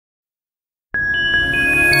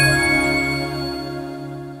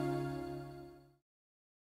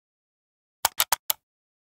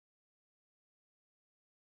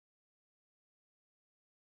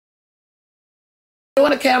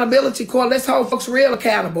doing accountability court. Let's hold folks real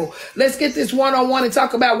accountable. Let's get this one-on-one and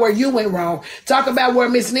talk about where you went wrong. Talk about where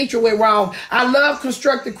Mrs.Netra went wrong. I love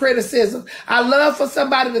constructive criticism. I love for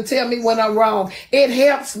somebody to tell me when I'm wrong. It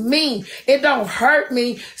helps me. It don't hurt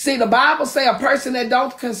me. See, the Bible say a person that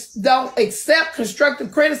don't accept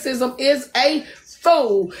constructive criticism is a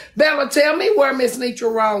fool. Bella, tell me where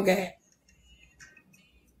Mrs.Netra wrong at,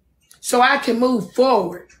 so I can move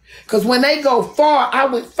forward. Because when they go far, I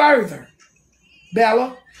went further.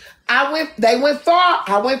 Bella, they went far,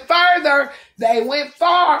 I went further. They went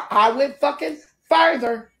far, I went fucking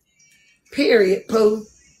further. Period, poo.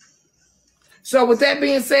 So with that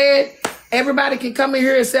being said, everybody can come in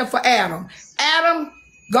here except for Adam. Adam,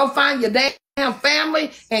 go find your damn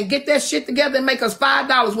family and get that shit together and make us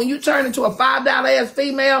 $5. When you turn into a $5 ass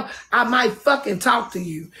female, I might fucking talk to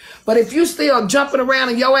you. But if you still jumping around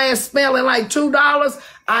and your ass smelling like $2,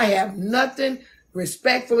 I have nothing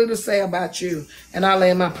respectfully to say about you. And I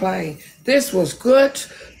land my plane. This was good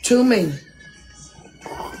to me.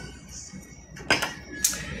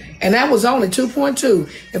 And that was only 2.2.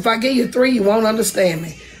 If I give you 3, you won't understand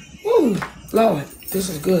me. Ooh, Lord, this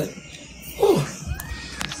is good. Ooh.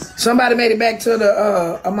 Somebody made it back to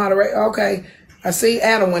the moderator. Okay, I see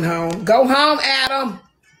Adam went home. Go home, Adam.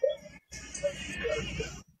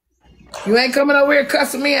 You ain't coming over here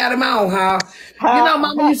cussing me out of my own house. You know,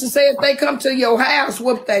 Mama used to say if they come to your house,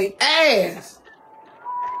 whoop they ass.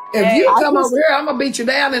 If you come over here, I'm going to beat you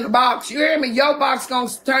down in the box. You hear me? Your box going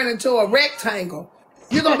to turn into a rectangle.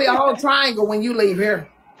 You're going to be a whole triangle when you leave here.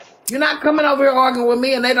 You're not coming over here arguing with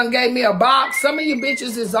me and they done gave me a box. Some of you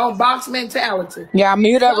bitches is on box mentality. Yeah,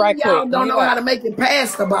 mute up right quick. Y'all don't know how to make it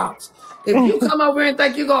past the box. If you come over here and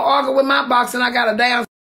think you're going to argue with my box and I got a damn...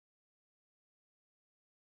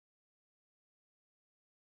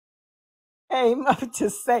 Hey, to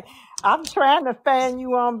say, I'm trying to fan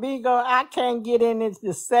you on Bigo. I can't get in it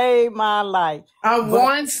to save my life. I'm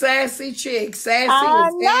one sassy chick. Sassy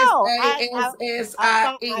is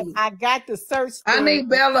S-A-S-S-I-E. I got the search. I need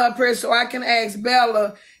Bella up here so I can ask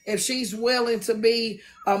Bella if she's willing to be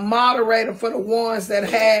a moderator for the ones that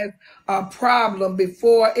have a problem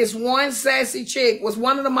before. It's one sassy chick. Was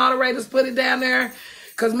one of the moderators put it down there?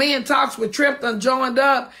 Because me and Talks with Trip done joined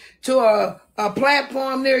up to a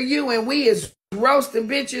platform near you, and we is roasting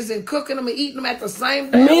bitches and cooking them and eating them at the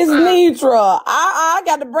same time. Mrs.Netra, I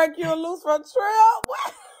got to break you loose from Trip.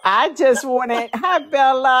 I just wanted, hi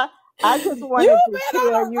Bella. I just wanted to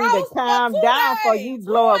tell you to calm down before you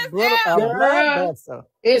blow a blood vessel.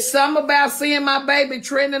 It's something about seeing my baby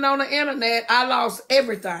trending on the internet. I lost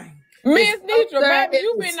everything. Mrs.Netra, baby,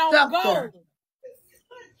 you been on go.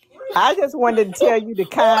 I just wanted to tell you to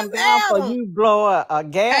calm down before you blow a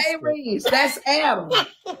gas. Hey, Reese, that's Adam.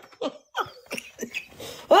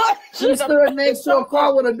 She stood next to a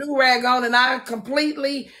car with a do-rag on, and I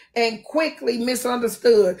completely and quickly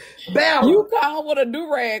misunderstood. Bella. You call with a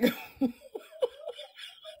do-rag.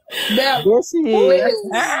 Bella. Yes, she is.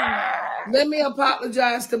 Let me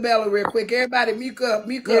apologize to Bella real quick. Everybody, mute up.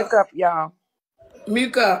 Mute up, y'all.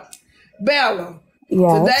 Mute up. Bella.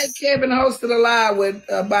 Yes. Today, Kevin hosted a live with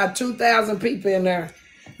about 2,000 people in there.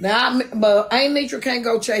 Now, Ain't Netra can't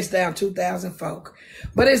go chase down 2,000 folk.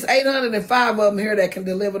 But it's 805 of them here that can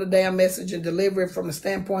deliver the damn message and deliver it from the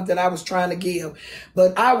standpoint that I was trying to give.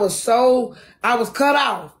 But I was cut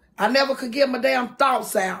off. I never could get my damn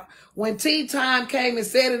thoughts out. When Tea Time came and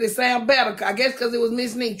said it sounded better, I guess because it was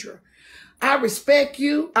Mrs.Netra. I respect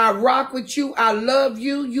you. I rock with you. I love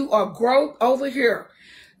you. You are growth over here.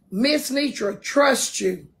 Mrs.Netra trusts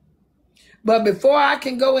you. But before I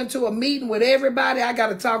can go into a meeting with everybody, I got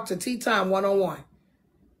to talk to Tea Time one-on-one.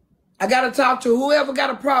 I got to talk to whoever got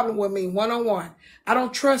a problem with me one-on-one. I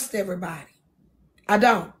don't trust everybody. I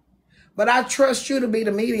don't. But I trust you to be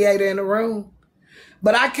the mediator in the room.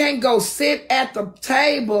 But I can't go sit at the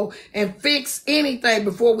table and fix anything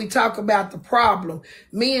before we talk about the problem.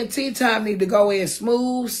 Me and Tea Time need to go in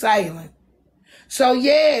smooth sailing. So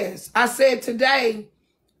yes, I said today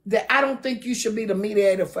that I don't think you should be the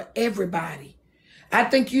mediator for everybody. I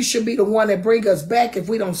think you should be the one that bring us back if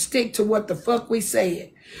we don't stick to what the fuck we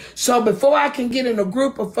said. So before I can get in a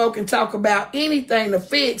group of folk and talk about anything to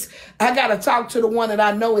fix, I got to talk to the one that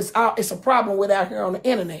I know it's a problem with out here on the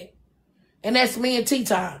internet. And that's me and Tea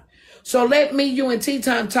Time. So let me, you, and Tea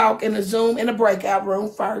Time talk in the Zoom in the breakout room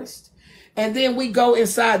first. And then we go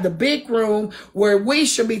inside the big room where we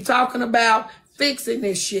should be talking about fixing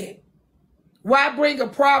this shit. Why bring a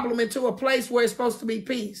problem into a place where it's supposed to be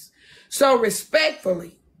peace? So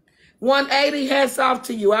respectfully, 180, hats off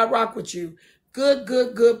to you. I rock with you. Good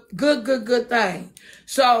thing.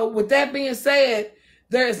 So with that being said,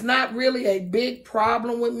 there is not really a big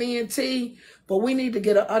problem with me and T, but we need to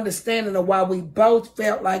get an understanding of why we both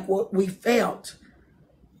felt like what we felt.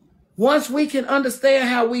 Once we can understand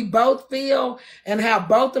how we both feel and how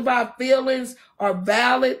both of our feelings are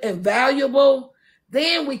valid and valuable,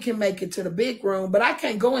 then we can make it to the big room. But I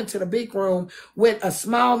can't go into the big room with a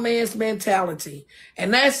small man's mentality.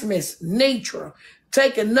 And that's Mrs.Netra,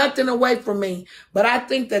 taking nothing away from me. But I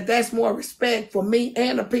think that that's more respect for me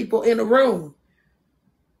and the people in the room.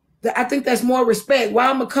 I think that's more respect. Why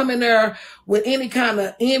I'm going to come in there with any kind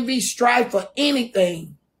of envy, strife, or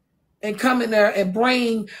anything, and come in there and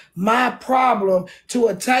bring my problem to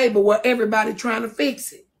a table where everybody trying to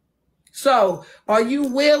fix it. So are you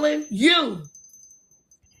willing? You,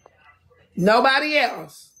 nobody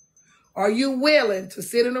else. Are you willing to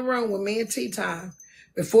sit in the room with me and Tea Time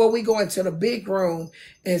before we go into the big room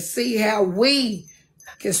and see how we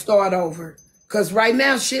can start over? Because right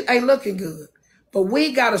now shit ain't looking good. But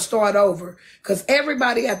we got to start over because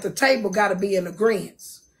everybody at the table got to be in agreement.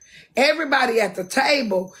 Everybody at the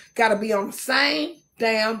table got to be on the same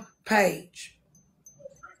damn page.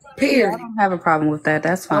 Period. I don't have a problem with that.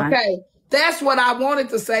 That's fine. Okay. That's what I wanted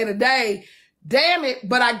to say today. Damn it,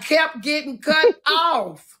 but I kept getting cut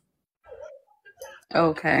off.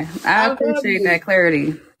 Okay. I appreciate that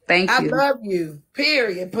clarity. Thank you. I love you.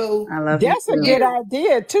 Period, Pooh. I love you. That's a good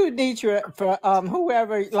idea too, Netra, for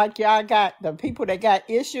whoever, like y'all got the people that got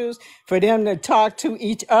issues, for them to talk to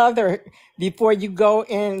each other before you go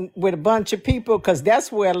in with a bunch of people, because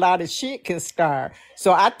that's where a lot of shit can start.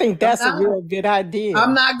 So I think that's a real good idea.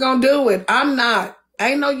 I'm not gonna do it. I'm not.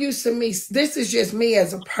 Ain't no use in me. This is just me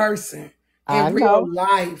as a person in real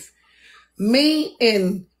life. Me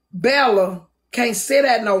and Bella can't sit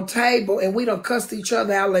at no table and we don't cuss each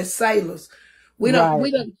other out like sailors. We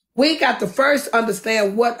got to first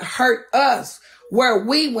understand what hurt us, where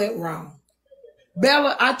we went wrong.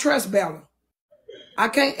 Bella, I trust Bella. I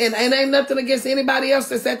can't, and ain't nothing against anybody else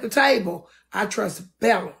that's at the table. I trust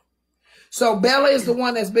Bella. So Bella is the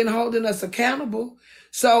one that's been holding us accountable.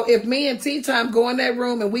 So if me and Tea Time go in that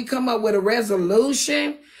room and we come up with a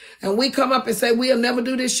resolution and we come up and say we'll never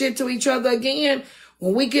do this shit to each other again,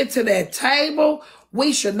 when we get to that table,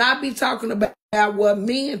 we should not be talking about what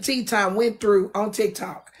me and Tea Time went through on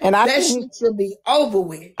TikTok. And that shit should be over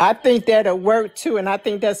with. I think that'll work too, and I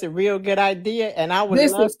think that's a real good idea. And I would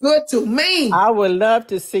this is good to me. I would love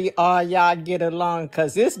to see all y'all get along,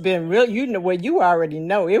 because it's been real. You know what? You already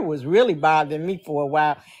know it was really bothering me for a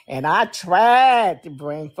while, and I tried to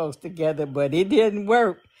bring folks together, but it didn't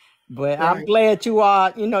work. But I'm glad you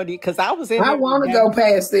all, you know, because I was in. I want to go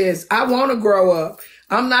past this. I want to grow up.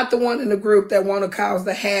 I'm not the one in the group that want to cause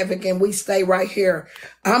the havoc and we stay right here.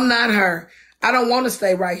 I'm not her. I don't want to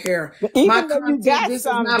stay right here. My content, this is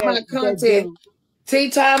not my content. Tea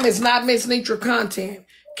Time is not Mrs.Netra content.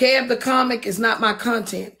 Kev the Comic is not my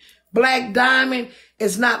content. Black Diamond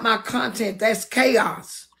is not my content. That's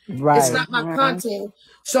chaos. Right. It's not my content.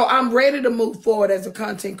 So I'm ready to move forward as a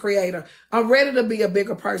content creator. I'm ready to be a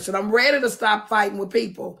bigger person. I'm ready to stop fighting with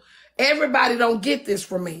people. Everybody don't get this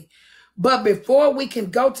from me. But before we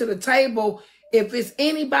can go to the table, if it's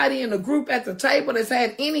anybody in the group at the table that's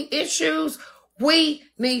had any issues, we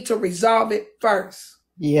need to resolve it first.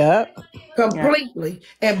 Yep. Completely.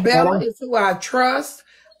 And Bella is who I trust.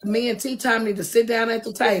 Me and Tea Time need to sit down at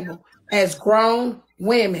the table as grown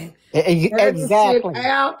women. Exactly. Sit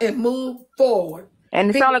out and move forward. And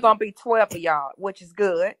it's only going to be 12 of y'all, which is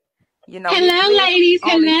good. You know, hello, ladies.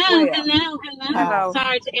 Hello.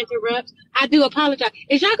 Sorry to interrupt. I do apologize.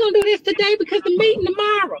 Is y'all going to do this today because the meeting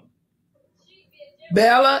tomorrow?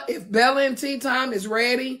 Bella, if Bella and Tea Time is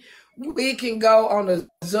ready, we can go on the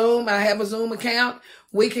Zoom. I have a Zoom account.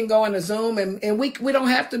 We can go on the Zoom and we don't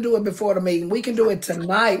have to do it before the meeting. We can do it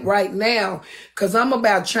tonight, right now, because I'm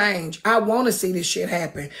about change. I want to see this shit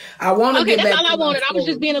happen. I want to get back. Okay, that's all I wanted. I was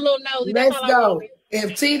just being a little nosy. Let's go.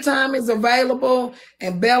 If Tea Time is available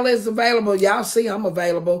and Bella is available, y'all see I'm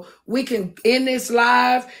available. We can end this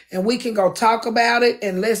live and we can go talk about it,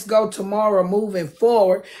 and let's go tomorrow moving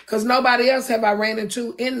forward, because nobody else have I ran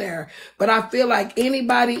into in there. But I feel like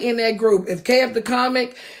anybody in that group, if Kev the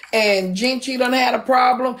Comic and Jinchi done had a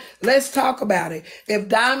problem, let's talk about it. If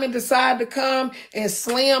Diamond decide to come and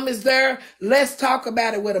Slim is there, let's talk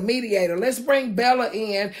about it with a mediator. Let's bring Bella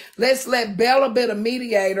in. Let's let Bella be the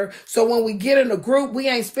mediator, so when we get in the group group, we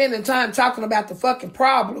ain't spending time talking about the fucking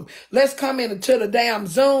problem. Let's come into the damn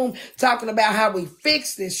Zoom talking about how we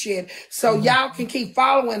fix this shit so y'all can keep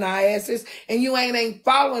following our asses, and you ain't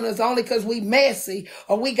following us only because we messy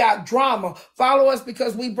or we got drama. Follow us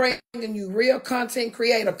because we bringing you real content,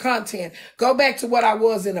 creator content. Go back to what I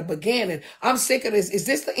was in the beginning. I'm sick of this. Is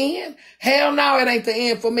this the end? Hell no, it ain't the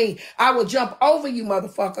end for me. I will jump over you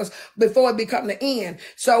motherfuckers before it become the end.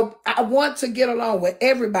 So I want to get along with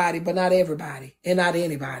everybody, but not everybody and not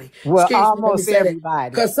anybody. Well, Excuse me, let me almost say that. everybody.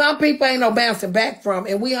 Because some people ain't no bouncing back from,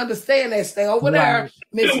 and we understand that. Stay over there,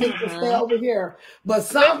 Miss Netra, stay over here. But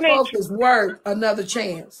some folks is worth another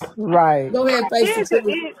chance. Right. Go ahead, face the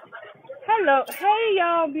truth. Hello. Hey,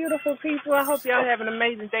 y'all beautiful people. I hope y'all have an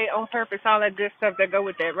amazing day on purpose, all that good stuff that go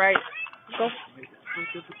with that, right? Go.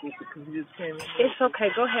 It's okay.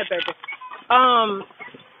 Go ahead, baby.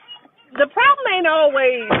 The problem ain't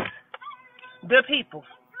always the people.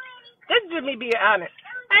 This is just me being honest.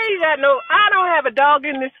 I don't have a dog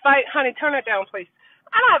in this fight. Honey, turn that down, please.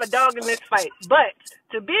 I don't have a dog in this fight. But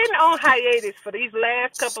to being on hiatus for these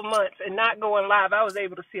last couple months and not going live, I was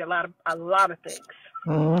able to see a lot of things.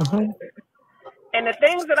 Mm-hmm. And the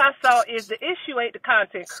things that I saw is the issue ain't the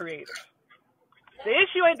content creator. The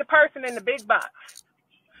issue ain't the person in the big box.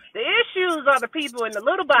 The issues are the people in the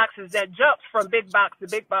little boxes that jumps from big box to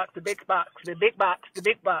big box to big box to big box to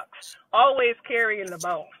big box, always carrying the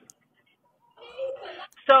bone.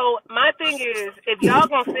 So my thing is, if y'all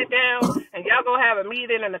gonna sit down and y'all gonna have a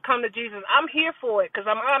meeting and to come to Jesus, I'm here for it because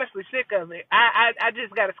I'm honestly sick of it. I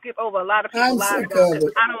just gotta skip over a lot of people's lives because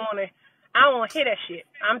I don't want to hear that shit.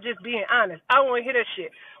 I'm just being honest. I don't want to hear that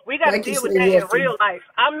shit. We got to deal with that in real life.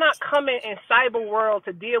 I'm not coming in cyber world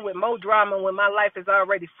to deal with more drama when my life is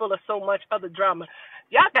already full of so much other drama.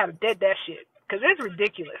 Y'all got to dead that shit because it's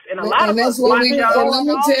ridiculous. And a lot of us watch y'all. Let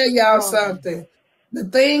me tell y'all something. The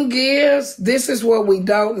thing is, this is what we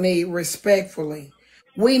don't need, respectfully.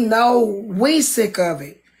 We know we sick of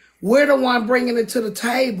it. We're the one bringing it to the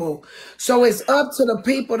table. So it's up to the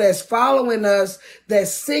people that's following us,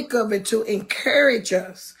 that's sick of it, to encourage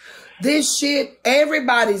us. This shit,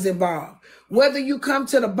 everybody's involved. Whether you come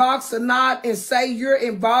to the box or not and say you're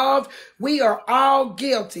involved, we are all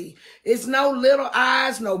guilty. It's no little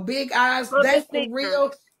eyes, no big eyes. That's the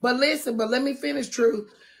real. But listen, but let me finish, Truth,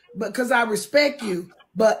 because I respect you.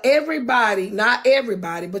 But everybody, not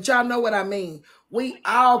everybody, but y'all know what I mean. We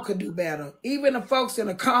all could do better, even the folks in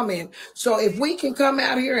the comment. So if we can come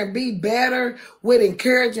out here and be better with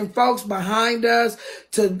encouraging folks behind us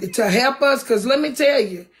to help us, because let me tell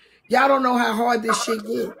you, y'all don't know how hard this shit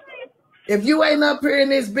gets. If you ain't up here in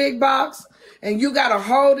this big box and you got to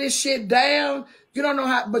hold this shit down, you don't know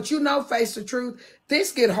how, but you know, face the truth,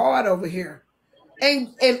 this get hard over here.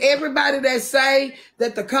 And everybody that say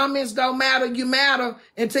that the comments don't matter, you matter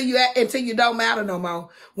until you don't matter no more.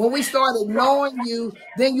 When we start ignoring you,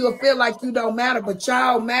 then you'll feel like you don't matter, but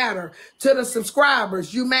y'all matter. To the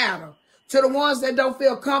subscribers, you matter. To the ones that don't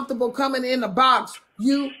feel comfortable coming in the box,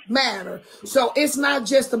 you matter. So it's not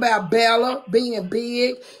just about Bella being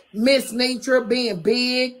big, Mrs.Netra being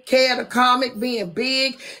big, Care the Comic being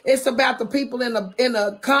big. It's about the people in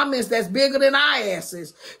the comments that's bigger than our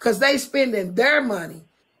asses, because they spending their money.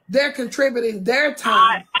 They're contributing their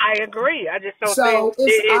time. I agree. I just don't so think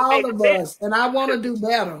it's all of sense. us, and I want to do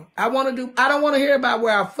better. I don't want to hear about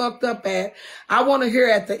where I fucked up at. I want to hear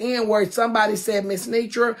at the end where somebody said,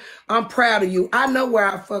 Mrs.Netra, I'm proud of you. I know where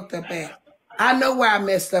I fucked up at. I know where I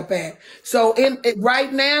messed up at. So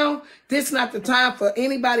right now, this is not the time for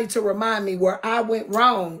anybody to remind me where I went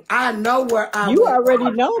wrong. I know where I went You already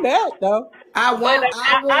wrong. know that, though. I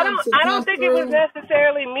don't think it was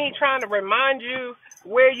necessarily me trying to remind you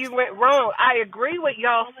where you went wrong. I agree with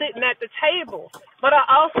y'all sitting at the table, but I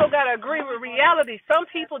also got to agree with reality. Some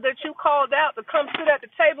people that you called out to come sit at the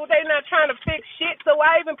table, they not trying to fix shit, so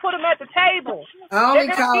I even put them at the table.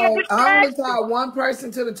 I only call one person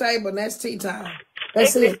to the table, and that's tea time.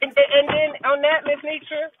 That's it. And then on that,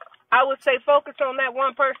 Mrs.Netra, I would say focus on that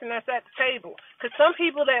one person that's at the table. Because some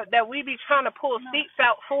people that we be trying to pull seats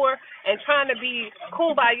out for and trying to be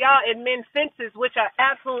cool by y'all in men's senses, which I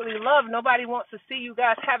absolutely love. Nobody wants to see you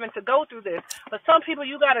guys having to go through this. But some people,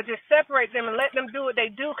 you got to just separate them and let them do what they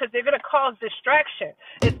do, because they're going to cause distraction,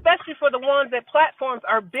 especially for the ones that platforms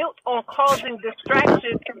are built on causing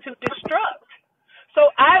distraction and to destruct. So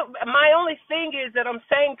my only thing is that I'm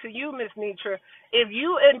saying to you, Mrs.Netra, if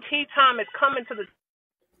you and Tea Time is coming to the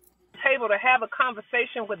table to have a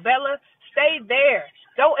conversation with Bella, stay there.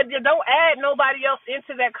 Don't add nobody else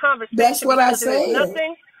into that conversation. That's what I said.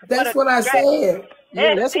 That's what I said.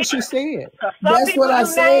 Yeah, that's what she said. That's what I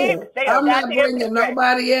said. I'm not bringing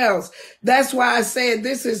nobody else. That's why I said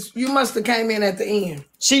you must have came in at the end.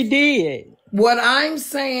 She did. What I'm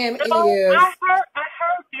saying is. I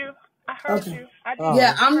heard you. I heard you.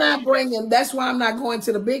 Yeah, I'm not bringing. That's why I'm not going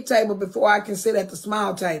to the big table before I can sit at the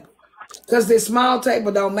small table. Because the small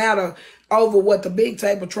table don't matter over what the big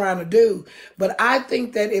table trying to do. But I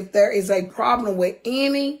think that if there is a problem with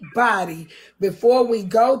anybody, before we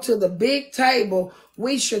go to the big table,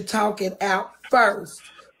 we should talk it out first.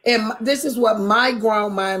 And this is what my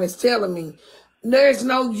grown mind is telling me. There's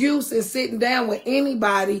no use in sitting down with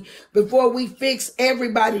anybody before we fix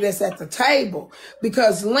everybody that's at the table.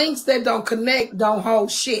 Because links that don't connect don't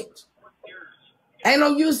hold shit. Ain't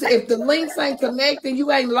no use. If the links ain't connecting,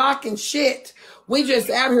 you ain't locking shit. We just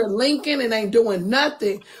out here linking and ain't doing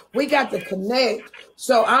nothing. We got to connect.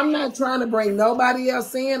 So I'm not trying to bring nobody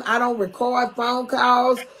else in. I don't record phone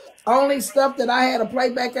calls. Only stuff that I had to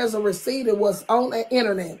play back as a receiver was on the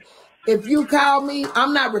internet. If you call me,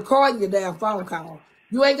 I'm not recording your damn phone call.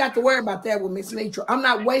 You ain't got to worry about that with Mrs.Netra. I'm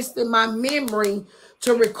not wasting my memory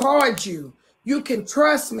to record you. You can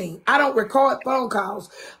trust me. I don't record phone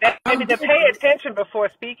calls. To pay attention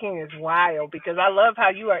before speaking is wild, because I love how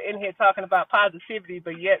you are in here talking about positivity,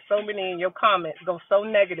 but yet so many in your comments go so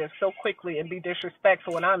negative so quickly and be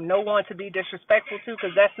disrespectful, and I'm no one to be disrespectful to,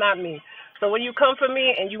 because that's not me. So when you come for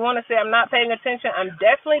me and you want to say I'm not paying attention, I'm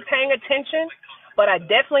definitely paying attention, but I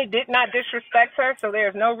definitely did not disrespect her, so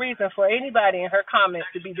there's no reason for anybody in her comments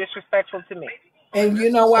to be disrespectful to me. And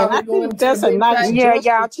you know why we're going to that's a nice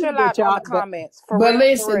y'all chill out on the comments. But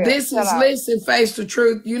listen, listen, face the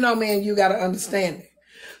truth. You know, man, you got to understand it.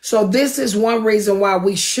 So this is one reason why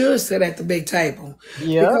we should sit at the big table.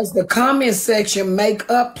 Yeah. Because the comment section make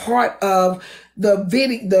up part of the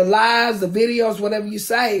video, the lives, the videos, whatever you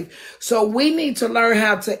save. So we need to learn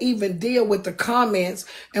how to even deal with the comments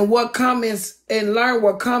and what comments, and learn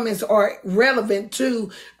what comments are relevant to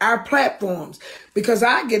our platforms. Because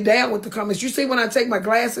I get down with the comments. You see, when I take my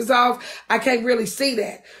glasses off, I can't really see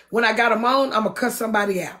that. When I got them on, I'm going to cuss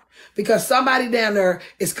somebody out. Because somebody down there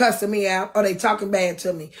is cussing me out or they talking bad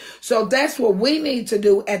to me. So that's what we need to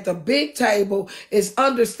do at the big table, is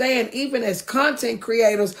understand, even as content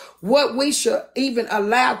creators, what we should even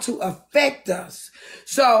allow to affect us.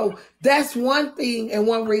 So that's one thing and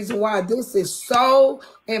one reason why this is so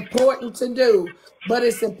important to do. But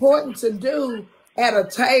it's important to do at a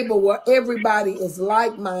table where everybody is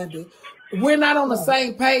like-minded. We're not on the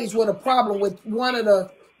same page with a problem with one of the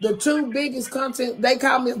two biggest content. They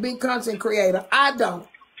call me a big content creator. I don't.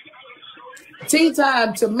 Tea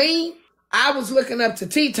Time, to me, I was looking up to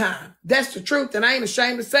Tea Time. That's the truth, and I ain't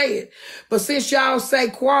ashamed to say it. But since y'all say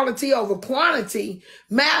quality over quantity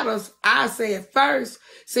matters, I say it first.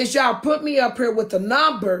 Since y'all put me up here with the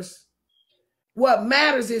numbers, what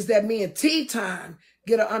matters is that me and Tea Time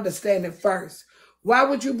get an understanding first. Why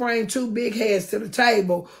would you bring two big heads to the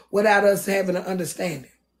table without us having an understanding?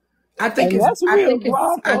 I think I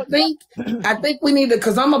think we need to,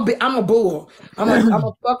 because I'm a bull. I'm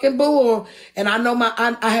a fucking bull, and I know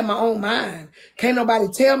I have my own mind. Can't nobody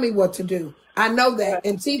tell me what to do. I know that.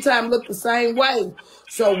 And Tea Time look the same way.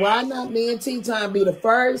 So why not me and Tea Time be the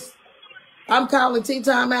first? I'm calling Tea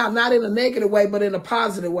Time out, not in a negative way, but in a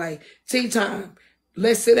positive way. Tea Time,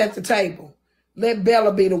 let's sit at the table. Let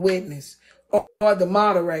Bella be the witness, or the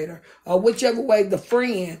moderator, or whichever way, the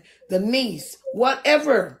friend, the niece,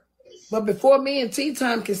 whatever. But before me and Tea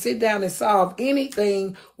Time can sit down and solve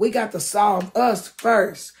anything, we got to solve us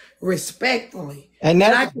first, respectfully. And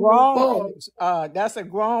that's grown folks. That's a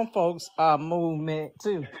grown folks movement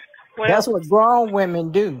too. Well, that's what grown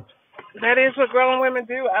women do. That is what grown women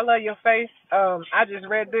do. I love your face. I just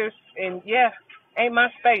read this, and yeah, ain't my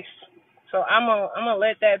space. So I'm gonna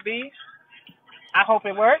let that be. I hope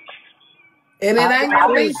it works. And it ain't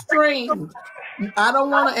gonna be streamed. I don't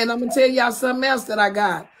want to. And I'm gonna tell y'all something else that I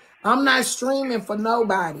got. I'm not streaming for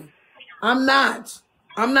nobody. I'm not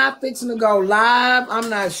fixing to go live. I'm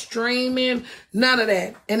not streaming, none of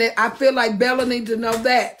that. And I feel like Bella needs to know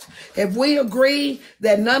that. If we agree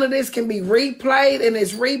that none of this can be replayed, and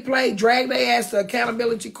it's replayed, drag their ass to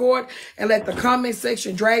accountability court and let the comment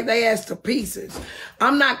section drag their ass to pieces.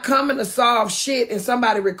 I'm not coming to solve shit and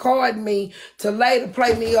somebody recording me to later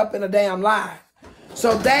play me up in a damn live.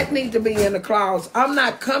 So that needs to be in the clause. I'm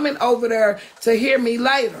not coming over there to hear me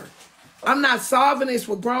later. I'm not solving this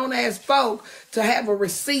with grown-ass folk to have a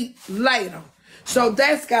receipt later. So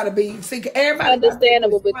that's got to be, see, everybody.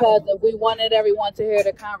 Understandable, because if we wanted everyone to hear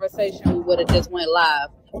the conversation, we would have just went live.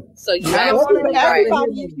 So you I don't want everybody to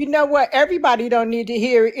hear Everybody, me. you know what? Everybody don't need to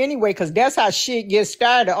hear it anyway, because that's how shit gets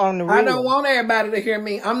started on the I don't real. want everybody to hear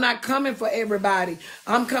me. I'm not coming for everybody.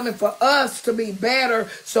 I'm coming for us to be better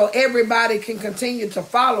so everybody can continue to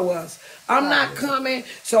follow us. I'm not coming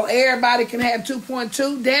so everybody can have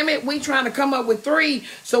 2.2. Damn it, we trying to come up with 3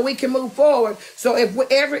 so we can move forward. So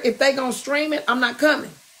if they gonna stream it, I'm not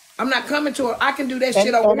coming. I'm not coming to it. I can do that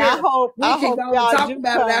shit over And here. I We can hope go and y'all talk do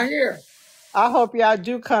about it out come. here. I hope y'all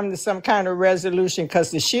do come to some kind of resolution,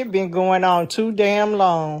 because the shit been going on too damn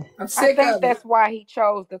long. I'm I sick think of it. that's why he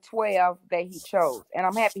chose the 12 that he chose. And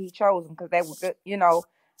I'm happy he chose them because they were good. You know,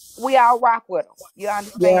 we all rock with them. You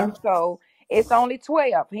Yeah. understand? So it's only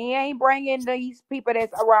 12. He ain't bringing these people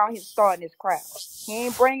that's around him starting this crap. He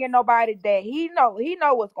ain't bringing nobody that he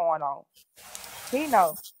know what's going on. He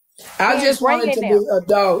know. He I ain't just want it bringing to them. be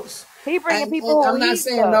adults. He bringing people And who I'm not he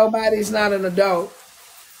saying loves. nobody's not an adult.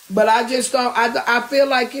 But I just don't, I feel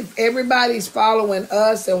like if everybody's following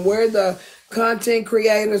us and we're the content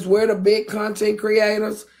creators, we're the big content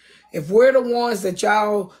creators, if we're the ones that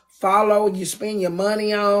y'all follow, you spend your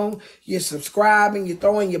money on, you're subscribing, you're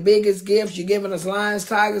throwing your biggest gifts, you're giving us lions,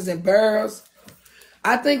 tigers, and bears.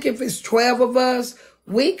 I think if it's 12 of us,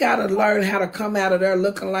 we got to learn how to come out of there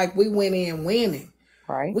looking like we went in winning.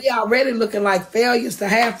 Right. We already looking like failures to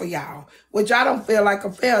half of y'all, which I don't feel like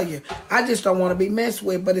a failure. I just don't want to be messed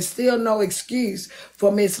with, but it's still no excuse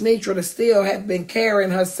for Mrs.Netra to still have been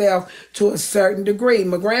carrying herself to a certain degree.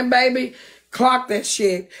 My grandbaby, clock that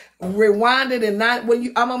shit, rewind it, and not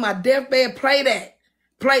when I'm on my deathbed, play that.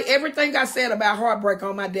 Play everything I said about heartbreak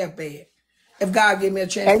on my deathbed. If God give me a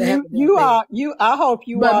chance to have And a deathbed. I hope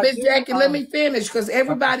you But all Miss do. Jackie, let me finish, because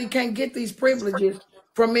everybody can't get these privileges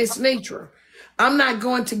from Mrs.Netra. I'm not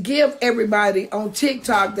going to give everybody on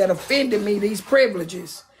TikTok that offended me these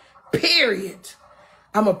privileges. Period.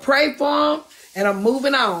 I'm going to pray for them and I'm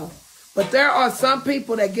moving on. But there are some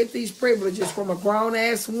people that get these privileges from a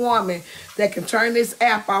grown-ass woman that can turn this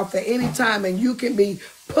app off at any time and you can be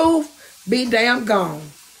poof, be damn gone.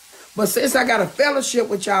 But since I got a fellowship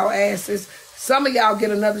with y'all asses, some of y'all get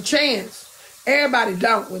another chance. Everybody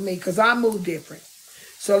don't with me because I move different.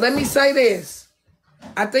 So let me say this.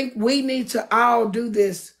 I think we need to all do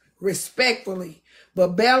this respectfully.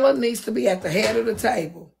 But Bella needs to be at the head of the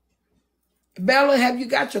table. Bella, have you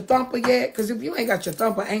got your thumper yet? Because if you ain't got your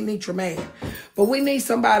thumper, ain't Netra mad. But we need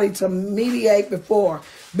somebody to mediate before.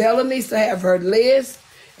 Bella needs to have her list,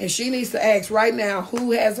 and she needs to ask right now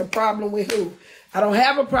who has a problem with who. I don't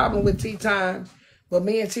have a problem with Tea Time, but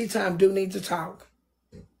me and Tea Time do need to talk.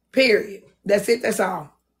 Period. That's it. That's all.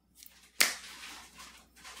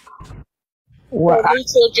 Well,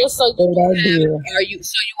 So just so idea. you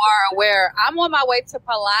are aware, I'm on my way to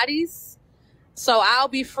Pilates, so I'll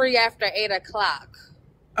be free after 8:00.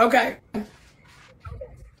 Okay.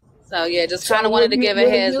 So yeah, just kind of wanted to give a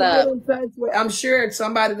heads up. I'm sure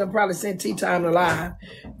somebody will probably send Tea Time to live,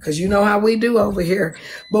 because you know how we do over here.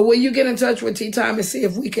 But will you get in touch with Tea Time and see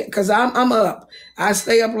if we can? Because I'm up. I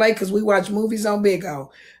stay up late because we watch movies on Big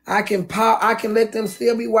O. I can let them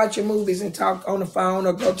still be watching movies and talk on the phone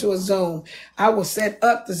or go to a Zoom. I will set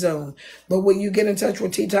up the Zoom. But will you get in touch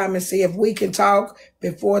with Tea Time and see if we can talk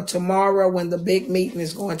before tomorrow when the big meeting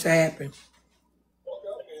is going to happen?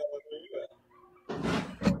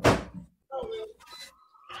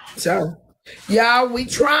 So, y'all, we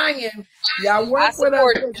trying. Y'all work with us.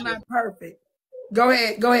 It's not perfect. Go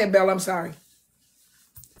ahead, Bella. I'm sorry.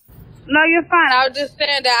 No, you're fine. I was just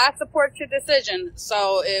saying that I support your decision.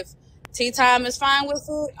 So if Tea Time is fine with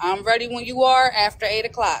it, I'm ready when you are after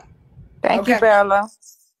 8:00. Thank you, Bella.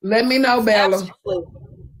 Let me know, Bella. Absolutely.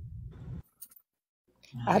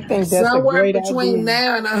 I think that's somewhere a great between idea.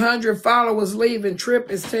 now and 100 followers leaving,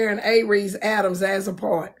 Tripp is tearing Aries Adams ass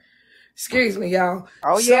apart. Excuse me, y'all.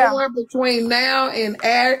 Oh, yeah. Somewhere between now and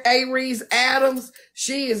Aries Adams,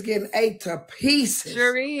 she is getting ate to pieces.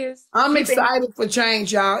 Sure is. I'm excited for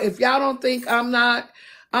change, y'all. If y'all don't think I'm not,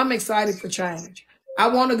 I'm excited for change. I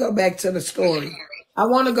want to go back to the story. I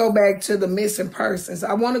want to go back to the missing persons.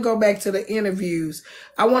 I want to go back to the interviews.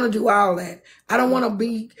 I want to do all that. I don't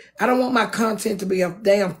want my content to be a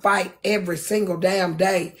damn fight every single damn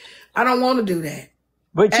day. I don't want to do that.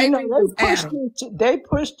 But you know, they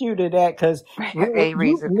pushed you to that, because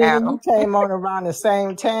you came on around the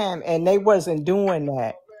same time and they wasn't doing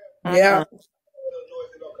that. Yeah.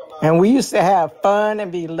 And we used to have fun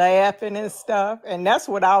and be laughing and stuff. And that's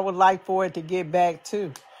what I would like for it to get back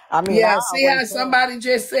to. I mean, yeah, see how somebody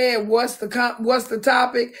just said, what's the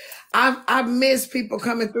topic? I miss people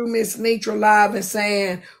coming through Mrs.Netra Live and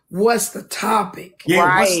saying, what's the topic?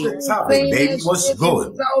 Yeah, what's the topic, baby? What's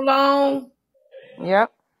good? So long.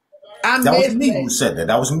 Yep. I That was missed me who that. said that.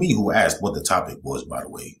 That was me who asked what the topic was, by the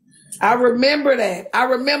way. I remember that. I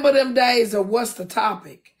remember them days of what's the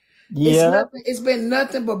topic. Yeah. It's been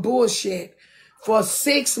nothing but bullshit for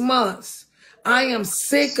 6 months. I am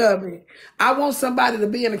sick of it. I want somebody to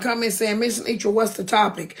be in the comments saying, Mrs.Netra, what's the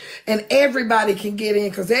topic? And everybody can get in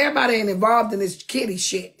because everybody ain't involved in this kitty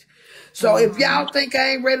shit. So if y'all think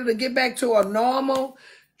I ain't ready to get back to a normal,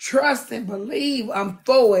 trust and believe I'm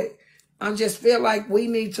for it. I just feel like we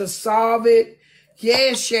need to solve it.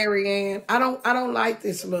 Yes, Sherry Ann. I don't like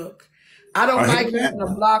this look. I don't like having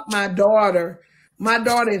to block my daughter. My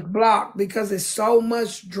daughter is blocked because it's so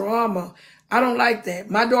much drama. I don't like that.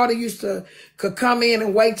 My daughter could come in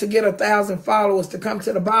and wait to get 1,000 followers to come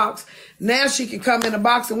to the box. Now she can come in the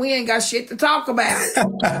box and we ain't got shit to talk about.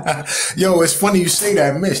 Yo, it's funny you say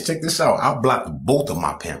that, Miss. Check this out. I blocked both of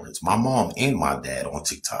my parents, my mom and my dad, on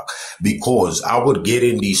TikTok because I would get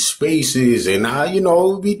in these spaces and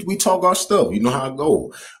we talk our stuff. You know how I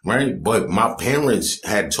go, right? But my parents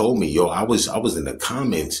had told me, yo, I was in the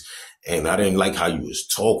comments. And I didn't like how you was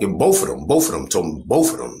talking. Both of them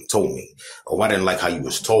told me, oh, I didn't like how you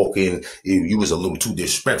was talking. You was a little too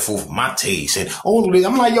disrespectful for my taste. And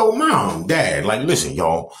I'm like, yo, mom, dad, like, listen,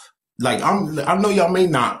 y'all, like, I know y'all may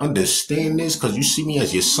not understand this because you see me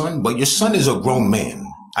as your son, but your son is a grown man.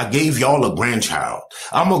 I gave y'all a grandchild.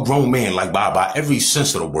 I'm a grown man, like by every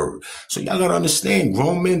sense of the word. So y'all gotta understand,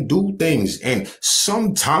 grown men do things. And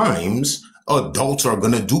sometimes adults are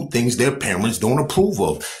going to do things their parents don't approve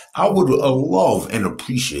of. I would love and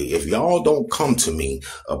appreciate if y'all don't come to me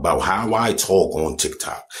about how I talk on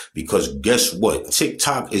TikTok, because guess what?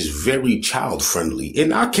 TikTok is very child friendly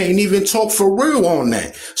and I can't even talk for real on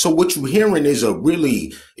that. So what you're hearing is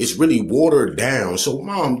really watered down. So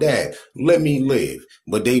mom, dad, let me live.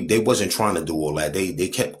 But they wasn't trying to do all that. They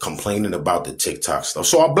kept complaining about the TikTok stuff.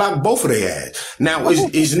 So I blocked both of their ads. Now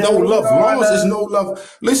is no love laws. Is no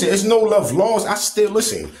love. Listen, it's no love laws. I still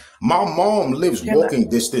listen. My mom lives walking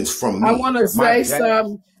distance from me. I want to say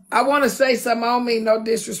something. I don't mean no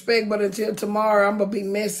disrespect, but until tomorrow, I'm going to be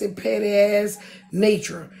messy, petty ass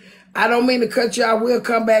Netra. I don't mean to cut you. I will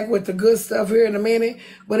come back with the good stuff here in a minute.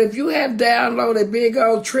 But if you have downloaded big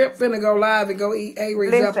old Trip finna go live and go eat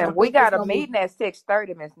A-Rees up. Listen, we got a meeting at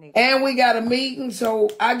 6:30, Miss Netra. And we got a meeting, so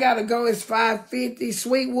I got to go. It's 5:50.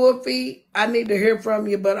 Sweet Wolfie, I need to hear from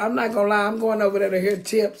you, but I'm not going to lie. I'm going over there to hear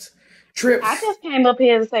tips. Trips. I just came up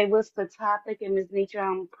here to say what's the topic, and Ms. Netra,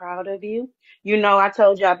 I'm proud of you. You know, I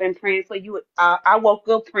told you I've been praying for you. I woke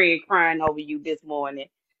up praying, crying over you this morning.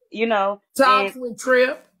 You know, Talks with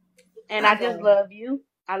Trip. And I just love you.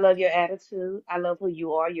 I love your attitude. I love who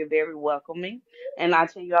you are. You're very welcoming. And I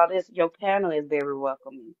tell you all this, your panel is very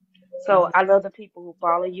welcoming. So I love the people who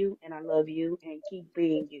follow you, and I love you, and keep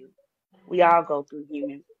being you. We all go through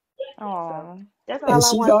humans. So that's all And I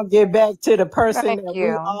she want gonna to get say. back to the person Thank that you.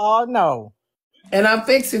 we all know. And I'm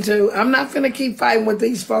fixing to. I'm not finna keep fighting with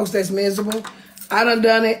these folks that's miserable. I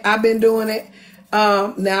done it. I've been doing it.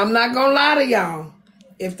 Now I'm not gonna lie to y'all.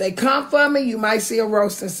 If they come for me, you might see a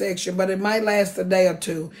roasting section, but it might last a day or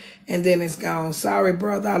two, and then it's gone. Sorry,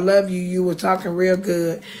 brother. I love you. You were talking real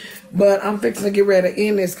good. But I'm fixing to get ready to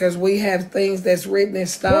end this because we have things that's written in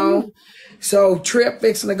stone. So Trip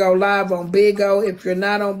fixing to go live on Big O. If you're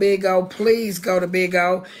not on Big O, please go to Big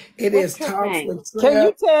O. It is Talks with Trip. Can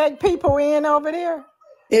you tag people in over there?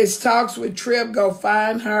 It's Talks with Trip. Go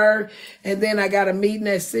find her. And then I got a meeting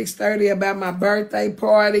at 6:30 about my birthday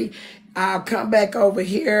party. I'll come back over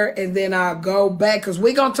here and then I'll go back because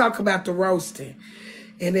we're going to talk about the roasting.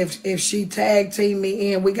 And if she tag team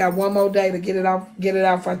me in, we got one more day to get it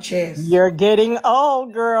off our chest. You're getting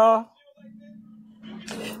old, girl.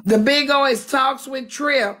 The Big O is Talks with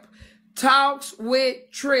Trip. Talks with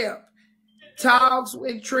Trip. Talks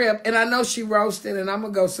with Trip. And I know she roasted and I'm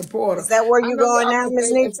going to go support her. Is that where you going now,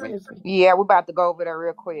 Ms. Netra? Yeah, we're about to go over there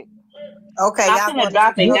real quick. Okay, I'm gonna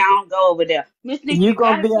drop it down, go over there. Miss Netra, you you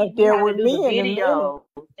gonna gotta be up teach me there how with to do me the in a minute. video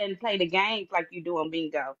and play the games like you do on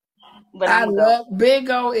Bingo. But I love Big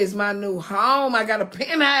O is my new home. I got a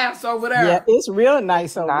penthouse over there. Yeah, it's real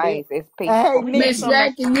nice over there. It's peaceful. Hey, Miss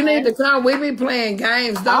Jackie, you need to come. We be playing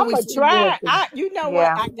games, don't we? I'ma try. You know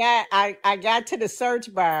what? Yeah. I got to the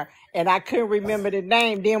search bar and I couldn't remember the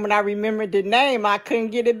name. Then when I remembered the name, I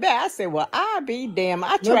couldn't get it back. I said, "Well, I'll be damn."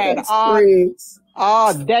 I tried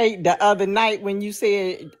all day the other night when you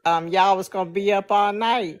said y'all was gonna be up all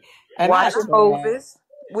night. And watching movies.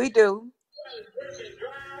 We do.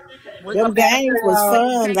 Them games was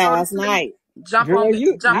fun last night. Girl,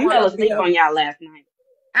 I fell asleep on y'all last night.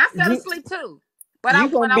 I fell asleep too. But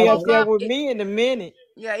you when gonna I be up woke there up with me in a minute.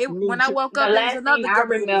 Yeah, when I woke The up, it was last another thing I good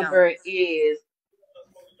video. remember is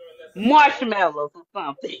marshmallows or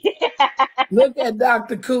something. Look at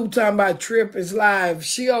Dr. Coop talking about Trip is live.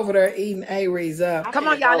 She over there eating Aries up. I'm Come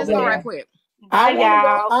on, finna y'all. go Let's over go right there. quick. I Bye, want to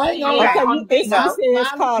go. y'all. I ain't See gonna you Okay, lie. on the it's, bingo. she said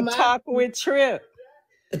it's called My Talk with Trip.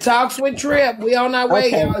 Talks with Trip. We on our way,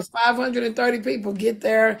 Okay, y'all. It's 530 people. Get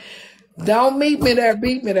there. Don't meet me there.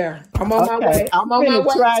 Beat me there. I'm on my okay. way. I'm I'm on my finna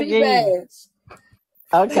way. try again. T-Bags.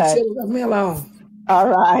 They Okay. should have left me alone. All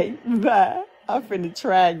right. Bye. I'm finna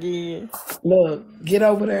try again. Look, get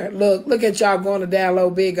over there. Look at y'all going to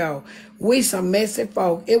download Big O. We some messy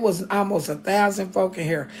folk. It was almost 1,000 folk in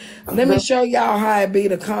here. Let me show y'all how it be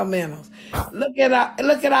the commenters. Look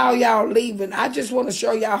at all y'all leaving. I just want to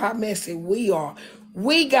show y'all how messy we are.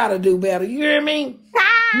 We gotta do better. You hear me?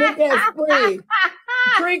 Look at Spree.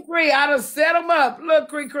 Cree, I done set them up. Look,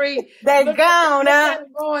 Cree. They Look gone, huh? at it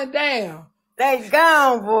going down. They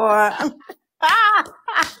gone, boy.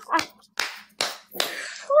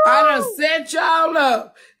 I done set y'all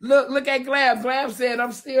up. Look at Glab. Glab said,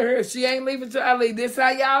 I'm still here. She ain't leaving till I leave. This how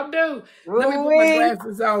y'all do. Let me put my Ooh-wee.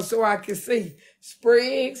 glasses on so I can see.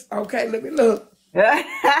 Spriggs. Okay, let me look.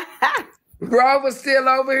 Grover's still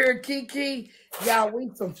over here. Kiki. Y'all,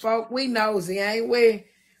 we some folk. We nosy, ain't we?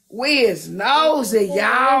 We is nosy,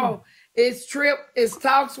 y'all. It's Trip. It's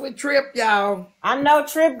Talks with Trip, y'all. I know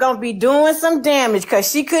Trip gonna be doing some damage because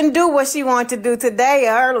she couldn't do what she wanted to do today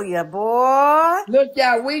earlier, boy. Look,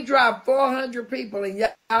 y'all, we dropped 400 people, and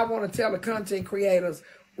y'all want to tell the content creators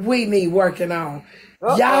we need working on.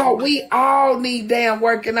 Y'all, we all need damn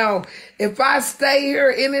working on. If I stay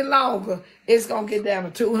here any longer, it's going to get down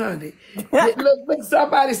to 200. Look,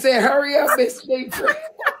 somebody said, hurry up, Mrs.Netra.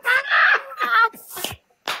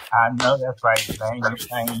 I know that's right. Same.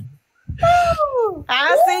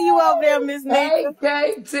 I see you over there, Miss Netra.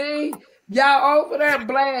 Hey, KT. Y'all over there,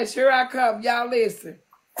 blast. Here I come. Y'all listen.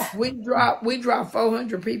 We dropped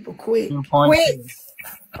 400 people quick. 2.2.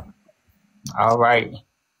 All right.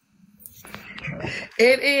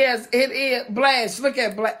 It is. Blast. Look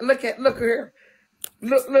here.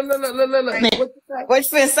 Look. Look.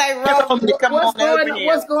 What you finna say, Rose? Come on over here.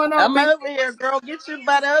 What's going on, I'm over here, girl. Get your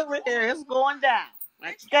butt over here. It's going down.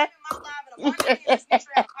 Okay.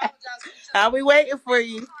 I'll be waiting for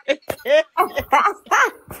you.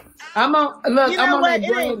 I'm on. Look, You I'm know on what? that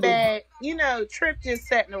It ain't Brandy. bad. You know, Trip just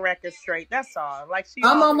setting the record straight. That's all. Like she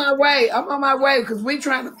I'm on always my do. way. I'm on my way because we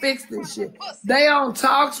trying to fix this shit. They on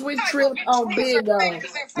Talks with Trip on Big O.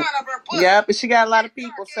 Yeah, but she got a lot of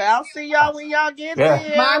people. So I'll see y'all when y'all get Yeah.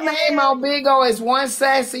 My there. name on Big O is One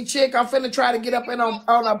Sassy Chick. I'm finna try to get up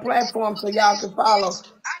on a platform so y'all can follow.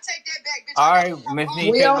 All right, Miss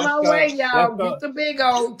We Netra, on let's our go. way, y'all. Get the Big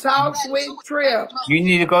O. Talks with Trip. You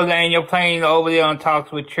need to go land your plane over there on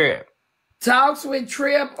Talks with Trip. Talks with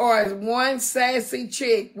Trip or One Sassy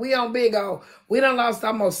Chick. We on Big O. We done lost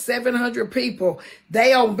almost 700 people.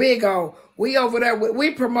 They on Big O. We over there.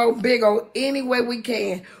 We promote Big O any way we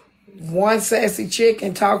can. One Sassy Chick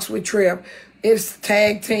and Talks with Trip. It's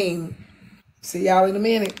tag team. See y'all in a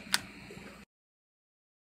minute.